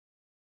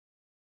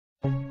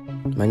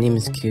My name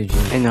is QG.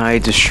 And I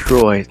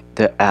destroyed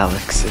the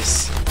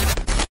Alexes.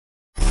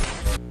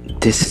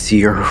 This is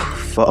your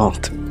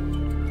fault.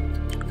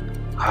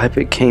 I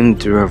became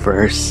the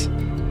reverse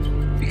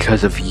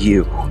because of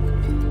you.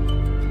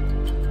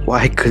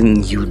 Why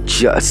couldn't you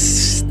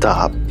just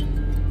stop?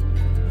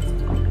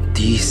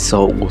 These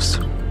souls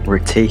were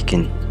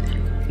taken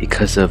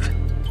because of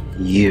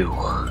you.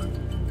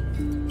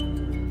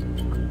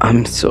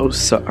 I'm so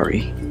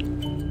sorry.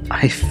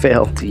 I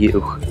failed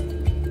you.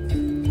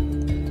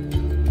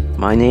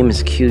 My name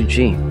is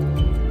QG,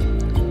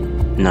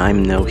 and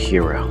I'm no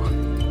hero.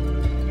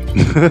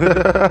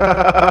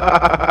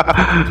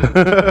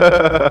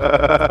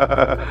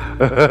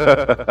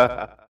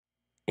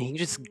 And he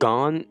just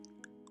gone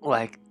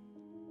like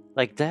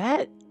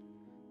that?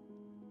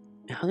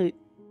 How did...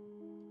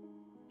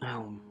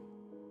 I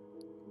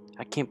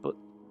can't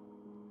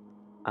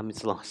I'm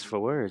just lost for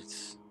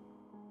words.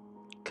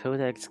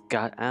 Codex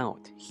got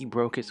out. He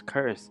broke his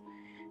curse.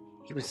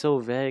 He was so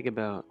vague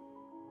about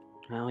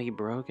how he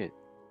broke it.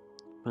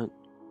 But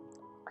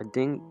I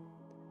think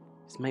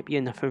this might be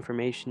enough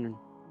information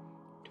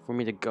for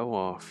me to go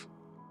off.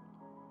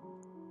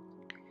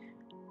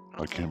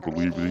 I can't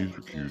believe it either,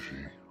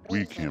 QG.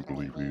 We can't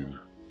believe it either.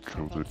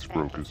 Codex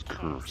broke his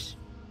curse.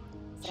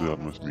 So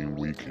that must mean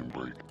we can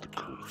break the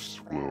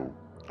curse. Well,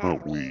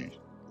 not we.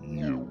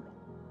 You.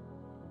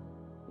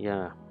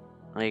 Yeah,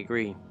 I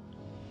agree.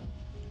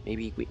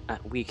 Maybe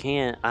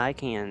I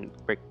can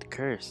break the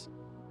curse.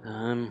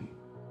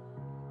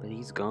 But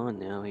he's gone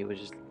now. He was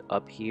just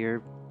up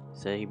here,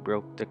 say he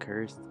broke the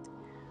curse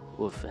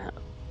with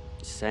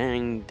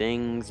saying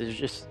things. It's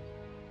just...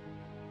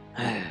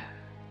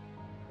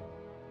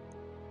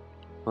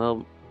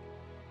 Well,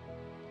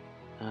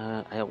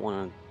 I don't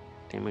want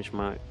to damage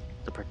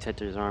the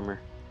protector's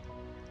armor,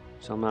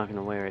 so I'm not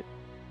gonna wear it.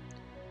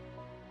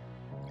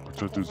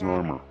 Protect his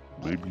armor.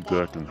 Maybe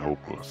that can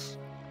help us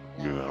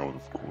get out,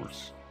 of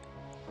course.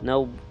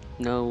 No,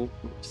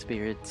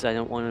 spirits. I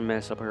don't want to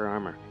mess up her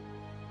armor.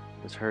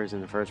 It's hers in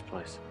the first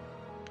place.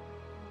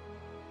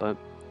 But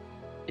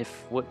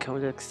if what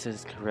Codex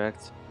is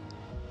correct,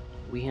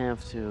 we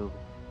have to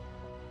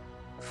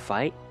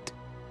fight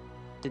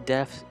the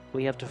death.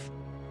 We have to. If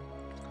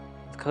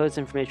Codex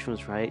information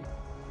was right,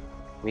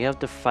 we have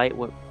to fight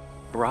what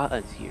brought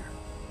us here,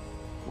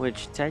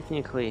 which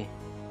technically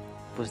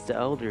was the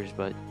elders,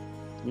 but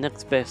the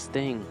next best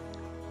thing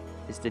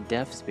is the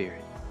death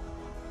spirit.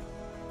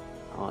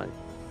 Oh,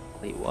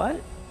 wait, what?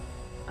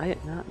 I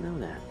did not know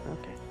that.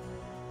 Okay.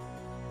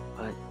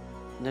 But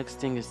next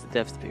thing is the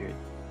death spirit.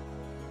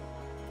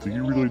 Do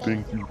you really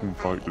think you can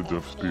fight the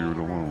Death Spirit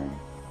alone?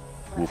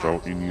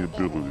 Without any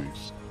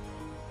abilities?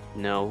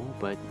 No,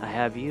 but I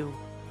have you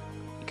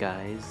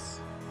guys,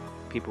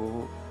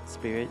 people,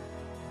 spirit.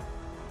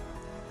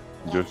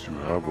 Yes, you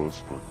have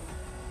us, but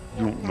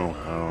you don't know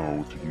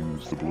how to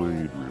use the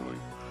blade, really.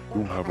 You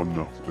don't have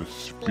enough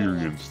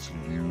experience to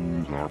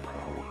use our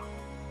power.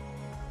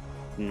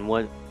 And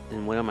what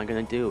am I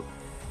gonna do?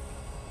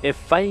 If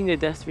fighting the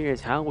death spirit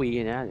is how we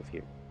get out of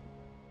here,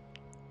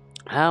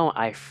 how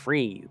I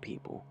free you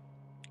people,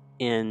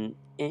 and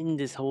end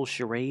this whole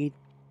charade,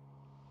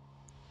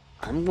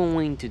 I'm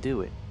going to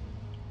do it.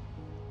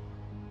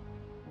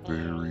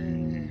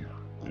 Very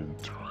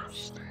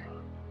interesting.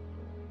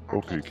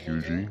 Okay,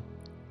 QG.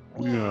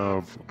 We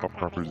have a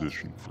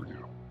proposition for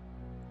you.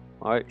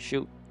 Alright,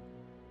 shoot.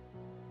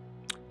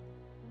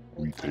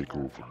 We take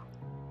over.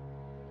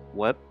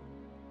 What?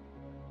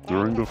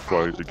 During the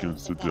fight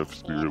against the Death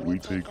Spirit, we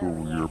take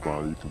over your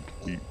body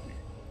completely,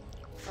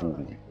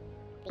 fully,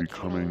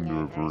 becoming the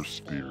reverse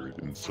spirit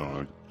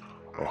inside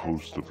a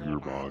host of your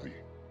body.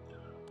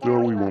 Though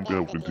we won't be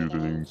able to do the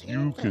things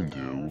you can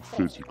do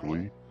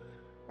physically,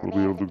 we'll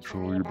be able to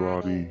control your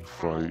body,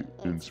 fight,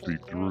 and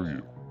speak through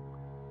you.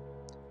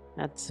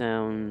 That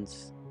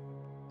sounds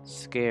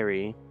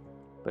scary,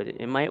 but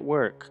it might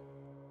work.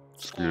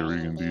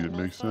 Scary indeed it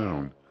may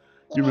sound.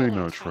 You may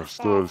not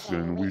trust us,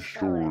 and we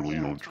surely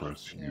don't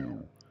trust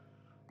you.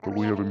 But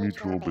we have a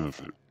mutual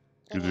benefit,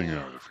 getting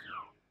out of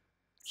here.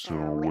 So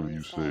what do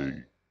you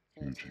say,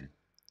 Yuji?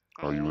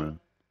 Are you in?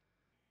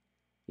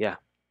 Yeah.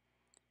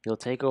 He'll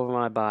take over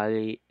my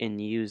body and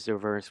use the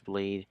reverse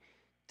blade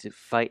to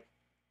fight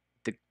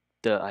the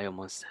I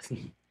almost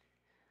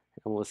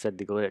said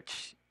the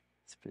glitch.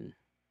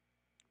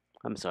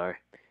 I'm sorry.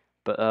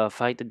 But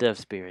fight the death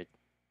spirit.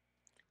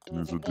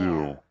 It's a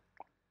deal.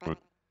 But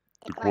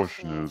the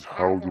question is,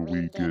 how do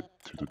we get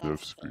to the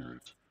Death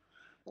Spirit?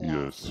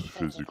 Yes,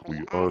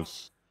 physically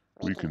us,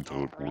 we can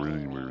teleport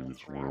anywhere in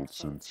this world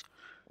since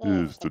it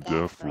is the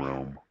Death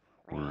Realm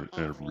where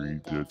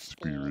every dead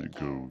spirit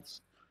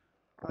goes.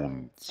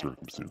 On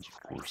circumstance, of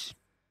course.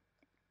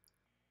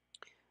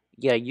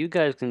 Yeah, you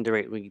guys can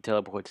directly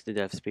teleport to the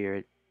death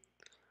spirit.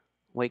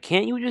 Wait,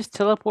 can't you just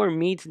teleport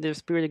me to the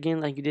spirit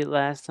again like you did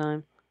last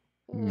time?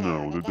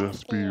 No, the Death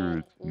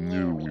Spirit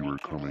knew we were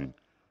coming.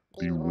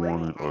 He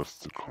wanted us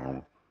to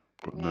come.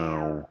 But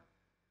now,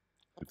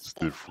 it's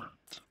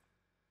different.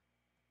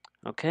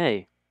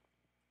 Okay.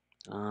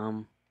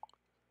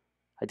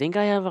 I think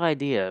I have an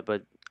idea,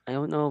 but I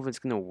don't know if it's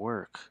gonna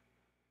work.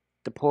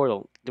 The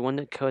portal, the one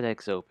that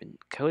Codex opened.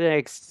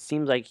 Codex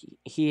seems like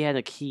he had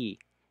a key.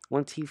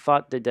 Once he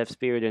fought the Death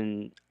Spirit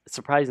and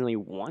surprisingly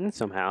won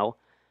somehow,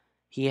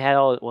 he had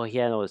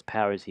all his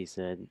powers, he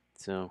said.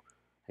 So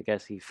I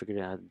guess he figured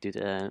out how to do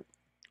that.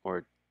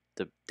 Or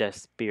the Death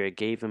Spirit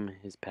gave him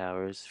his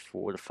powers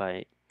for the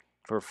fight,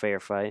 for a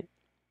fair fight.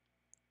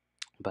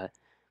 But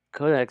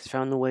Codex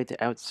found a way to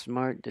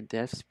outsmart the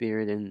Death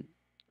Spirit and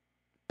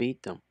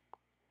beat them.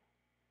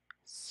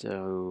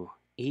 So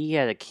he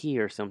had a key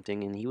or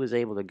something and he was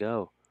able to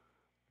go.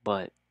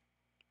 But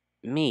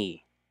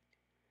me,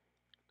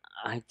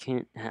 I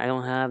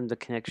don't have the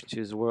connection to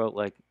his world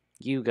like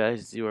you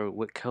guys do or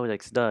what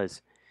Codex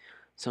does.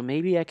 So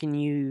maybe I can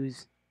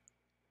use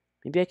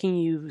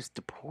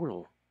the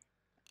portal.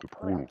 The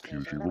portal,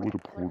 QG. What would a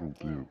portal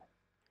do?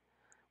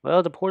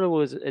 Well, the portal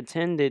was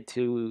intended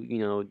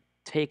to,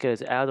 take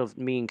us out of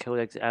me and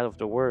Codex out of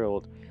the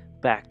world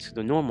back to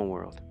the normal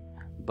world.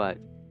 But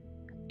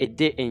it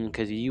didn't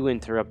because you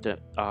interrupted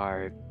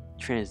our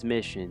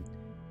transmission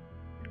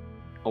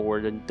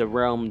or the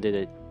realm did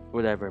it,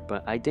 whatever.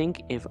 But I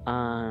think if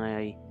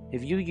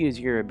you use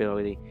your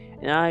ability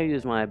and I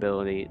use my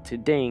ability to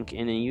think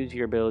and then use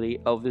your ability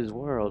of this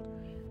world,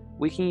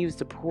 we can use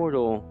the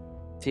portal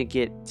to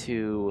get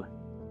to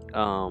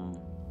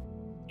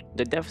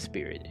the Death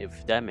Spirit,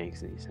 if that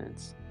makes any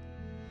sense.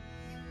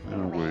 In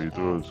a way, it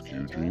does,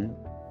 QG.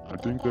 I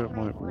think that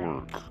might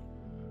work.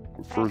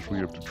 But first, we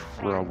have to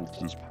travel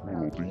to this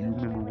portal. Do you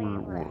remember where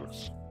it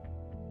was?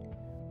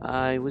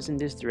 I was in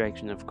this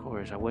direction, of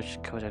course. I wish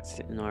Kodak's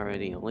didn't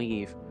already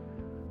leave.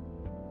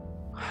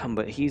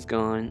 But he's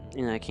gone,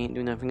 and I can't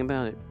do nothing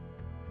about it.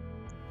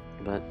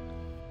 But,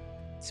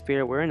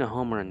 Spirit, we're in a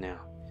home run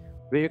now.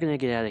 We're gonna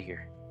get out of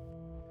here.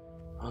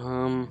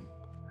 I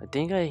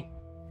think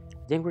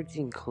we're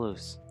getting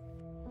close.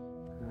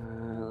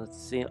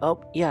 Let's see.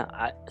 Oh,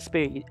 yeah,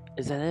 Spirit,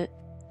 is that it?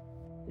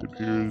 It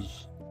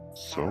appears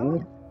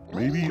so?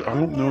 Maybe? I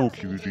don't know,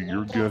 QG.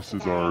 Your guess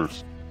is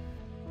ours.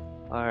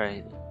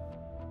 Alright.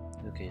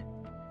 Okay.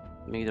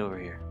 Let me get over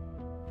here.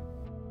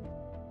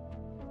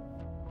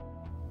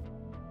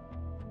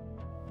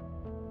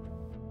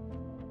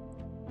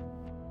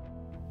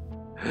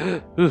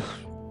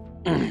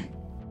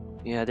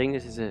 Yeah, I think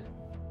this is it.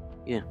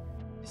 Yeah,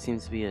 it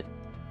seems to be it.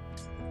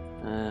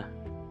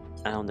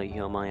 I don't think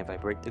he'll mind if I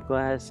break the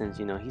glass since,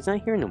 he's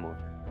not here no more.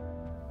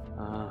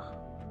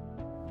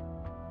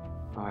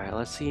 Alright,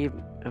 let's see if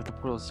the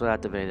portal's still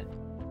activated.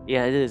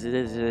 Yeah, it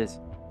is.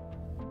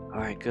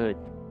 Alright, good.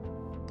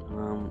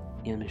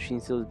 Yeah, the machine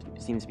still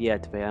seems to be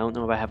activated. I don't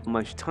know if I have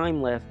much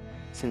time left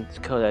since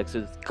Codex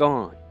is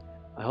gone.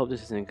 I hope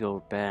this doesn't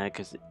go bad,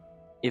 because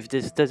if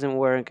this doesn't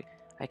work,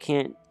 I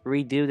can't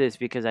redo this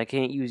because I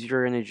can't use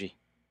your energy.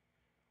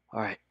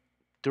 Alright,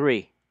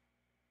 3,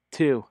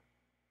 2,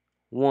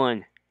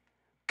 1,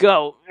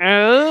 go!